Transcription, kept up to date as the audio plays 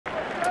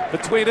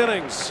Between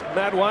innings,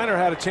 Matt Weiner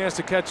had a chance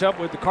to catch up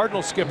with the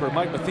Cardinals skipper,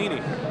 Mike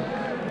Matheny.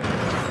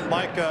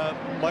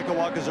 Michael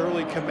Wacha's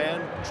early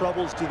command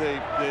troubles, do they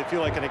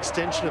feel like an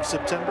extension of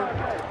September?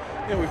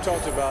 Yeah, we've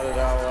talked about it,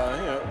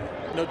 how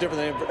no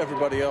different than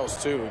everybody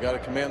else too. We got to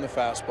command the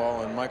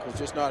fastball, and Michael's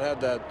just not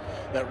had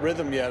that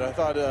rhythm yet. I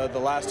thought the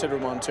last hitter,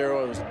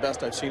 Montero, was the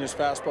best I've seen his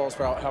fastballs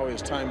for how he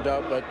was timed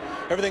up, but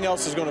everything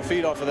else is going to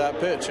feed off of that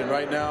pitch, and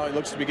right now he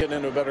looks to be getting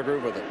into a better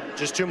groove with it.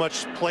 Just too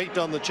much plate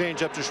on the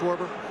changeup to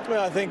Schwarber?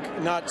 Well, I think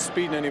not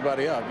speeding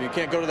anybody up. You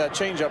can't go to that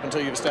changeup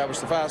until you've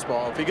established the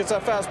fastball. If he gets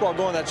that fastball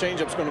going, that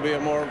changeup's going to be a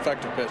more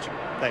effective pitch.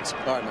 Thanks.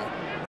 All right, man.